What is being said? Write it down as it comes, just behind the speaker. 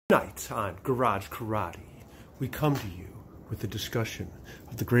Tonight on Garage Karate, we come to you with a discussion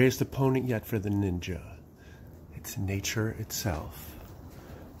of the greatest opponent yet for the ninja. It's nature itself.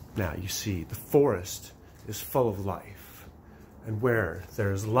 Now, you see, the forest is full of life, and where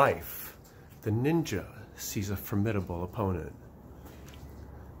there is life, the ninja sees a formidable opponent.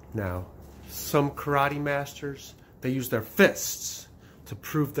 Now, some karate masters, they use their fists to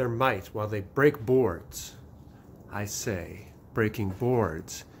prove their might while they break boards. I say, breaking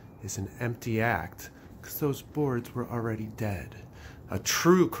boards is an empty act because those boards were already dead. A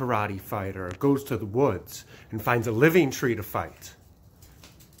true karate fighter goes to the woods and finds a living tree to fight.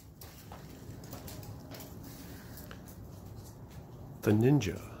 The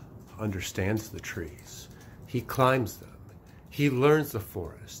ninja understands the trees. He climbs them. He learns the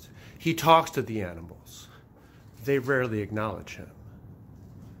forest. He talks to the animals. They rarely acknowledge him.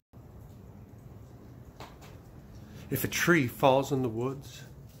 If a tree falls in the woods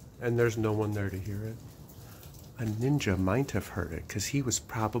and there's no one there to hear it, a ninja might have heard it because he was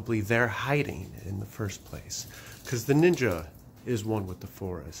probably there hiding in the first place. Because the ninja is one with the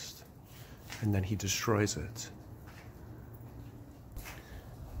forest, and then he destroys it.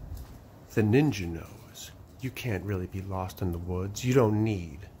 The ninja knows you can't really be lost in the woods. You don't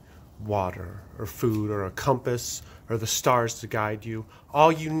need water or food or a compass or the stars to guide you.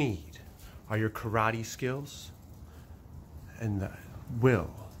 All you need are your karate skills and the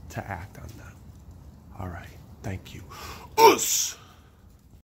will to act on them. All right, thank you. Us!